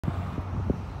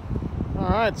All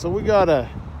right, so we got a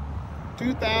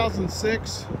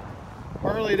 2006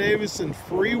 Harley Davidson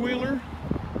Freewheeler.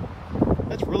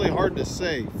 That's really hard to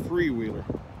say, Freewheeler.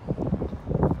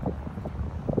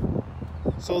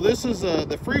 So this is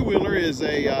the Freewheeler is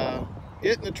a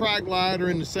it and the Tri-Glide are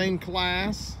in the same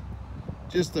class.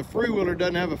 Just the Freewheeler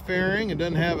doesn't have a fairing, it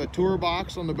doesn't have a tour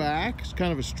box on the back. It's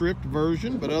kind of a stripped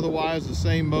version, but otherwise the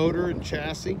same motor and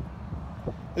chassis.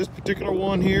 This particular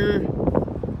one here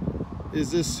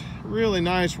is this really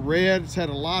nice red. It's had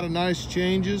a lot of nice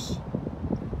changes.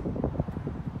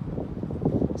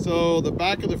 So the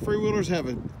back of the Freewheelers have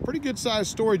a pretty good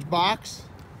sized storage box.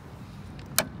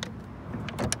 You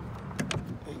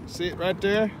can see it right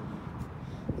there.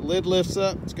 The lid lifts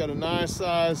up. It's got a nice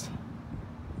size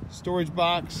storage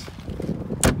box.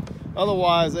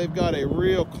 Otherwise, they've got a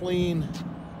real clean,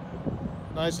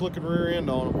 nice looking rear end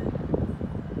on them.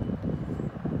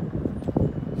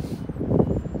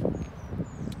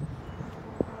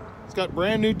 It's got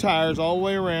brand new tires all the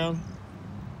way around.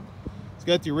 It's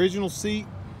got the original seat.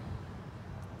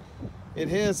 It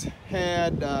has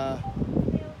had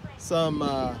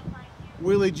some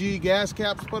Willie G gas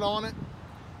caps put on it.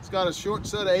 It's got a short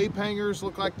set of ape hangers,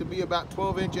 look like to be about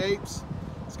 12-inch apes.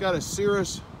 It's got a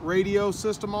Cirrus radio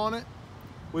system on it,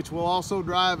 which will also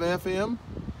drive FM.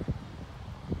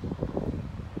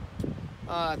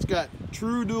 It's got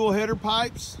true dual header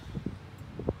pipes.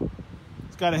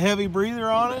 It's got a heavy breather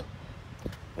on it.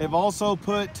 They've also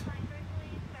put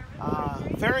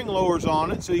fairing lowers on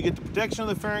it, so you get the protection of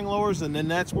the fairing lowers, and then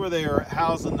that's where they are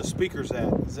housing the speakers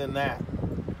at, is in that.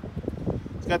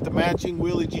 It's got the matching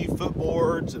Willie G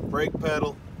footboards and brake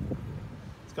pedal.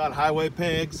 It's got highway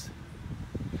pegs.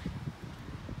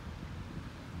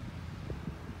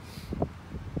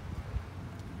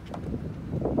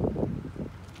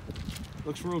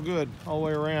 Looks real good all the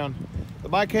way around. The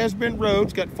bike has been rode.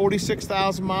 It's got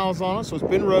 46,000 miles on it, so it's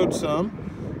been rode some.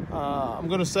 I'm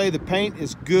going to say the paint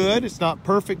is good. It's not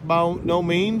perfect by no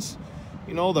means.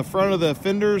 You know, the front of the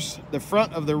fenders, the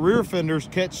front of the rear fenders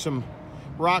catch some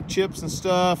rock chips and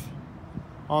stuff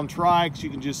on trikes.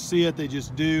 You can just see it. They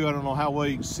just do. I don't know how well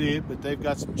you can see it, but they've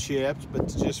got some chips.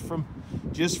 But just from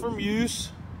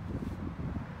use.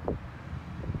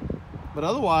 But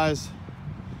otherwise, the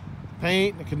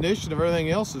paint and the condition of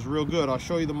everything else is real good. I'll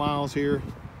show you the miles here.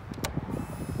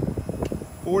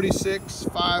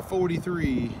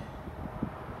 46,543.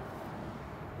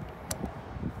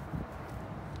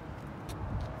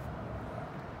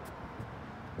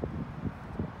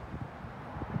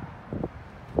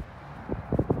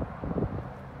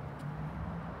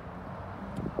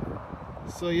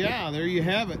 So yeah, there you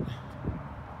have it.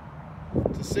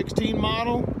 It's a 16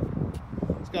 model.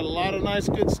 It's got a lot of nice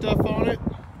good stuff on it.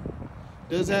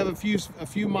 Does have a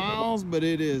few miles, but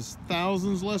it is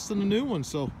thousands less than the new one.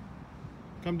 So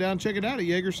come down and check it out at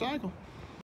Yeager Cycle.